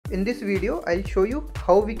In this video, I'll show you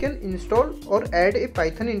how we can install or add a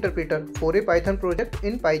Python interpreter for a Python project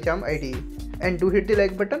in Pycharm IDE. And do hit the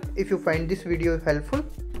like button if you find this video helpful.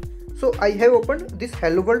 So I have opened this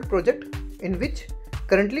Hello World project in which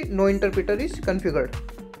currently no interpreter is configured.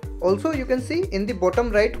 Also you can see in the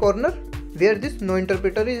bottom right corner where this no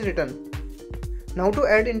interpreter is written. Now to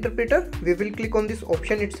add interpreter, we will click on this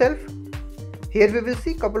option itself. Here we will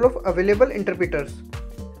see couple of available interpreters.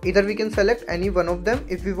 Either we can select any one of them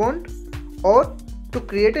if we want, or to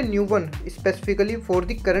create a new one specifically for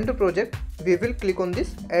the current project, we will click on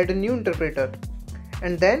this add a new interpreter,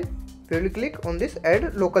 and then we will click on this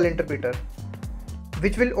add local interpreter,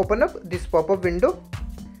 which will open up this pop-up window.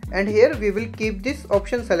 And here we will keep this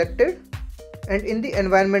option selected, and in the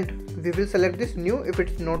environment we will select this new if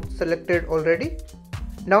it's not selected already.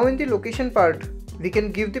 Now in the location part, we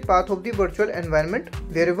can give the path of the virtual environment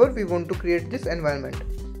wherever we want to create this environment.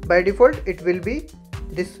 By default it will be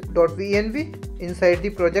this .env inside the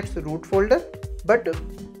project's root folder, but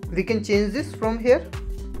we can change this from here.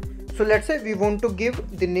 So let's say we want to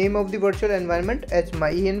give the name of the virtual environment as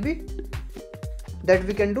myenv. That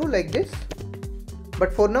we can do like this,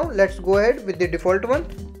 but for now let's go ahead with the default one.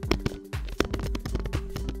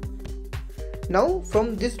 Now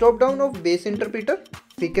from this drop down of base interpreter,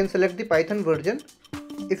 we can select the Python version.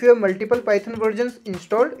 If you have multiple Python versions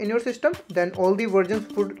installed in your system, then all the versions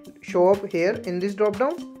would show up here in this drop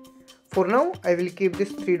down. For now I will keep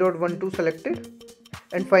this 3.12 selected,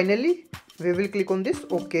 and finally we will click on this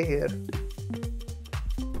OK here.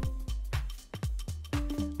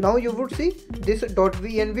 Now you would see this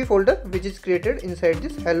 .env folder which is created inside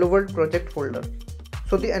this Hello World project folder.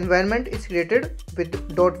 So the environment is created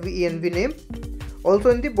with .env name.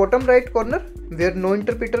 Also in the bottom right corner where no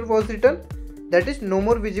interpreter was written, that is no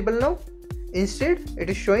more visible now. Instead it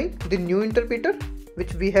is showing the new interpreter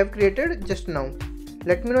which we have created just now.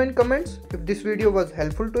 Let me know in comments if this video was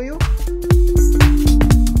helpful to you.